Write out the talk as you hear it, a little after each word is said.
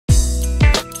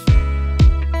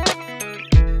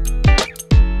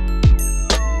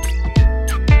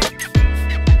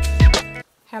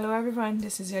everyone,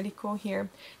 this is Ildiko here.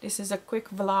 This is a quick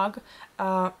vlog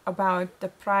about the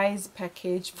prize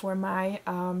package for my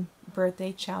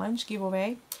birthday challenge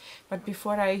giveaway. But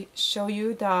before I show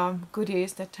you the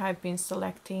goodies that I've been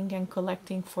selecting and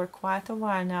collecting for quite a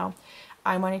while now,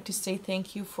 I wanted to say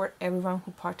thank you for everyone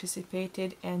who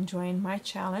participated and joined my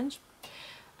challenge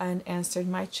and answered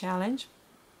my challenge.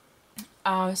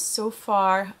 So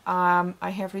far,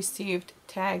 I have received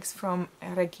tags from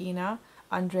Regina,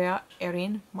 Andrea,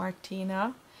 Erin,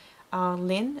 Martina,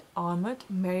 Lynn, Almut,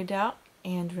 Merida,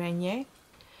 and Renier.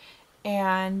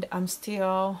 And I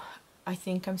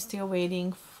think I'm still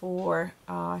waiting for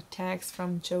tags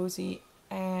from Josie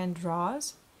and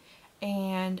Roz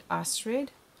and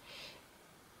Astrid.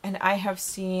 And I have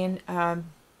seen, I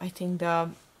think the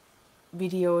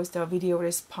video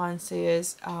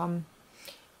responses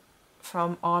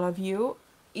from all of you.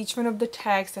 Each one of the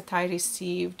tags that I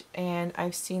received and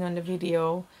I've seen on the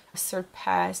video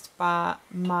surpassed by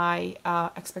my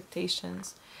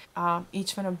expectations.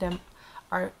 Each one of them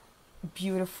are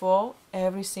beautiful.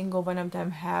 Every single one of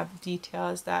them have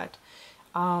details that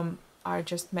are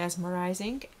just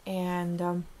mesmerizing,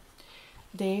 and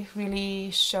they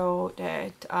really show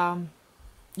that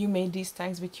you made these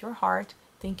tags with your heart,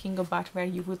 thinking about where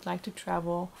you would like to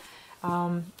travel,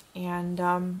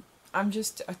 I'm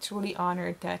just truly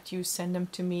honored that you send them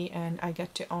to me and I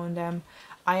get to own them.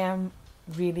 I am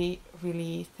really,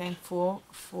 really thankful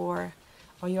for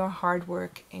all your hard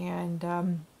work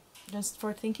and just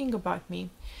for thinking about me.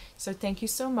 So thank you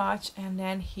so much. And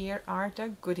then here are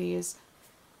the goodies.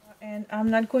 And I'm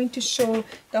not going to show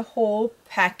the whole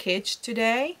package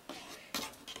today,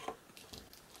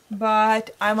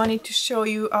 but I wanted to show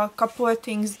you a couple of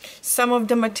things. Some of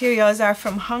the materials are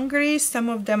from Hungary, some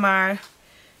of them are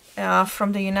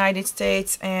from the United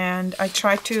States, and I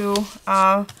try to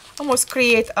almost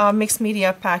create a mixed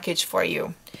media package for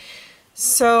you.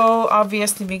 So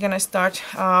obviously we're gonna start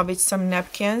with some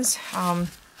napkins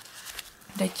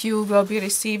that you will be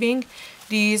receiving.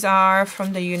 These are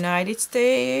from the United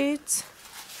States,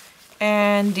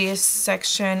 and this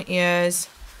section is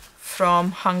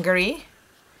from Hungary,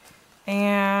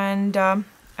 and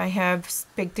I have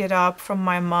picked it up from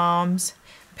my mom's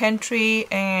pantry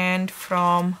and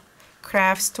from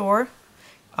craft store,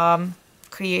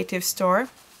 creative store.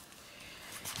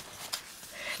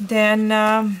 Then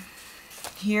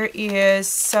here is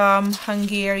some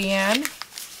Hungarian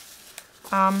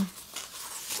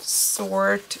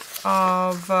sort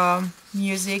of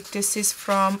music. This is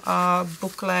from a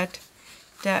booklet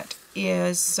that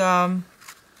is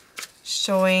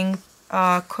showing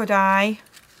Kodai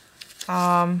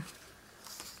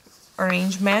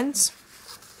arrangements.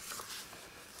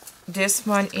 This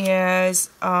one is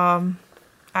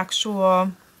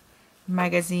actual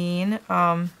magazine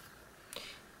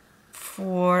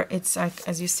for, it's like,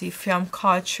 as you see, film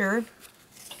culture,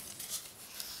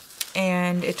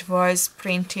 and it was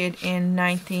printed in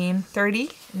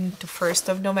 1930 on the 1st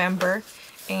of November,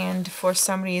 and for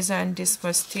some reason this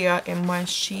was still in one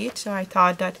sheet, so I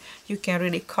thought that you can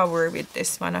really cover with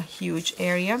this one a huge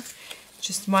area.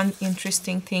 Just one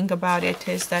interesting thing about it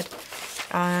is that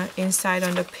inside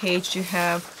on the page you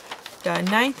have the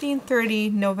 1930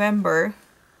 November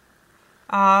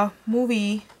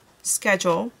movie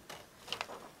schedule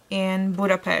in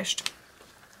Budapest.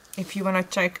 If you want to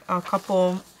check a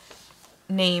couple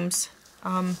names,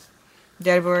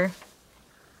 there were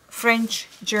French,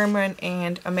 German,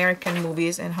 and American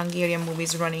movies and Hungarian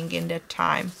movies running in that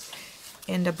time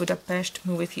in the Budapest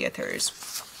movie theaters.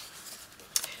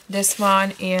 This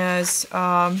one is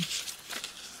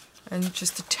and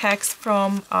just a text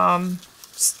from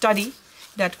study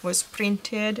that was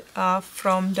printed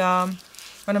from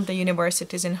one of the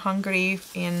universities in Hungary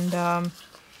in the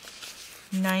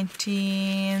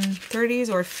 1930s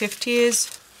or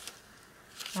 50s.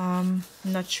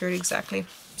 Not sure exactly,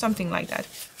 something like that.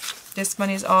 This one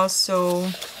is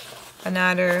also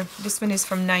another, this one is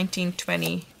from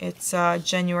 1920. It's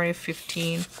January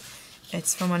 15.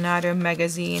 It's from another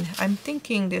magazine. I'm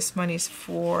thinking this one is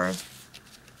for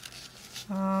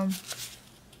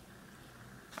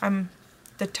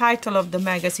the title of the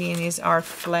magazine is Our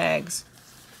Flag.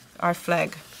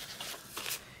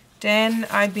 Then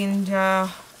I've been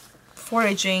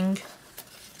foraging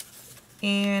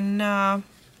in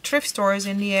thrift stores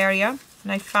in the area,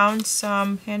 and I found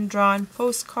some hand-drawn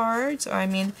postcards,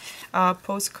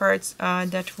 postcards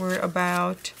that were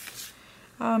about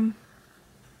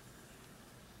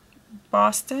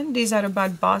Boston. These are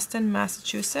about Boston,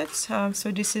 Massachusetts.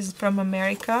 So this is from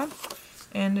America,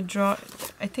 and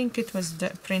I think it was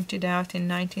printed out in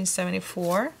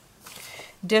 1974.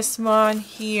 This one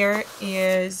here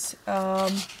is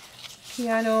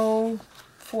piano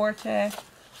forte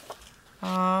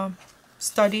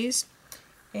studies,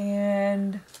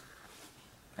 and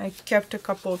I kept a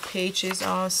couple of pages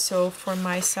also for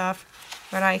myself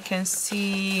where I can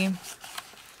see,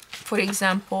 for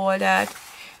example, that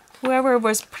whoever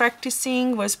was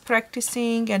practicing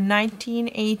in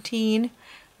 1918,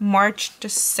 March the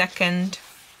 2nd.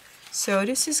 So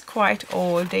this is quite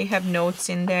old. They have notes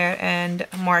in there and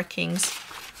markings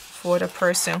for the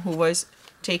person who was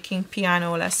taking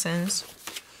piano lessons.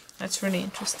 That's really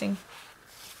interesting.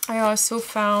 I also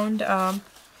found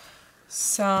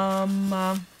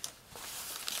some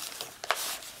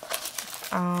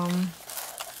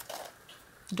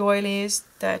doilies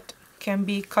that can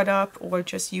be cut up or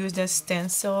just used as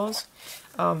stencils.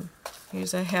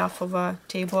 Here's a half of a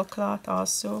tablecloth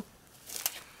also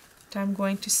that I'm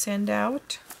going to send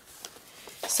out.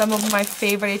 Some of my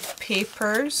favorite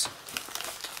papers.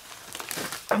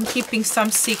 I'm keeping some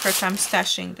secret, I'm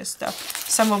stashing this stuff.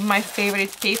 Some of my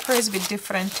favorite papers with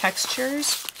different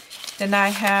textures. Then I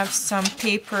have some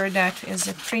paper that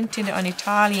is printed on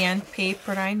Italian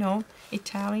paper, I know,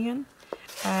 Italian.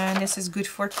 And this is good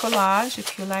for collage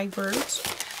if you like birds.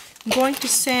 I'm going to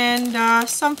send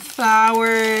some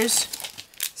flowers,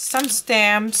 some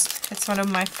stamps. That's one of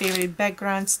my favorite,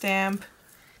 background stamp.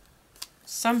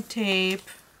 Some tape.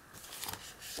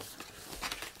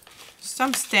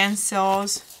 Some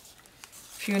stencils.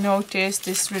 If you notice,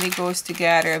 this really goes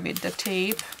together with the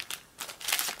tape.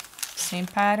 Same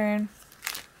pattern.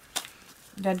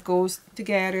 That goes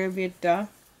together with the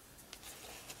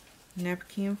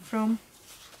napkin from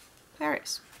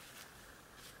Paris.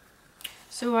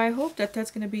 So I hope that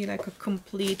that's going to be like a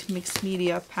complete mixed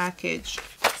media package.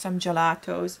 Some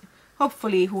gelatos.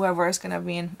 Hopefully whoever is going to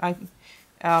be in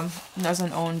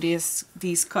doesn't own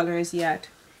these colors yet.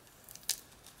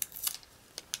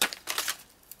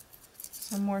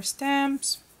 Some more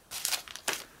stamps.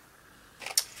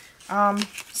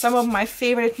 Some of my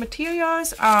favorite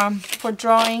materials for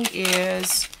drawing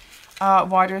is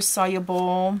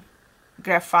water-soluble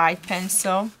graphite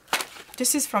pencil.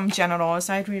 This is from Generals.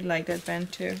 I really like that pen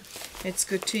too. It's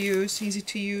good to use, easy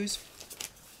to use.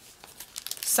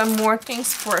 Some more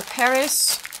things for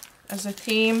Paris as a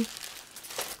theme.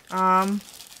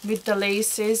 With the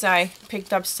laces, I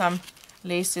picked up some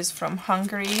laces from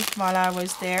Hungary while I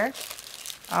was there.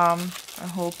 I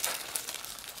hope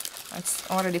it's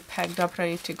already packed up,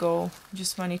 ready to go.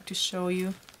 Just wanted to show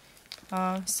you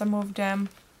some of them.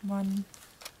 1,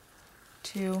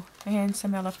 2, and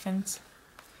some elephants.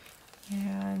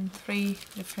 And 3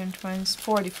 different ones,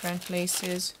 4 different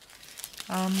laces.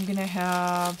 I'm gonna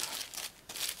have,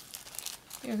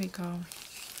 here we go,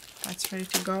 that's ready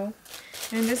to go.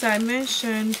 And as I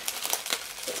mentioned,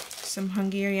 some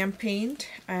Hungarian paint,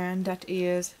 and that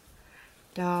is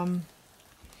the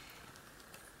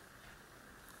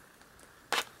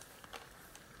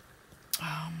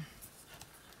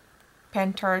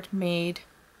Pentart made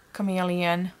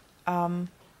chameleon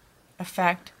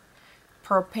effect,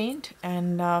 pearl paint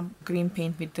and green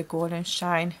paint with the golden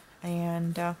shine,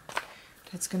 and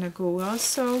that's gonna go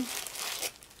also.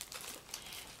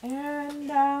 And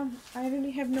I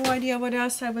really have no idea what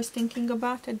else I was thinking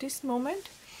about at this moment.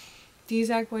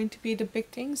 These are going to be the big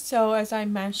things. So as I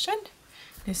mentioned,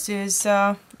 this is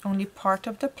only part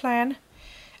of the plan,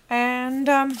 and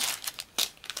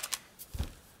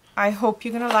I hope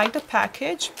you're gonna like the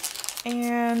package,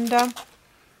 and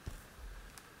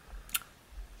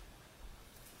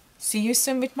see you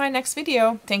soon with my next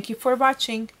video. Thank you for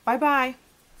watching. Bye bye.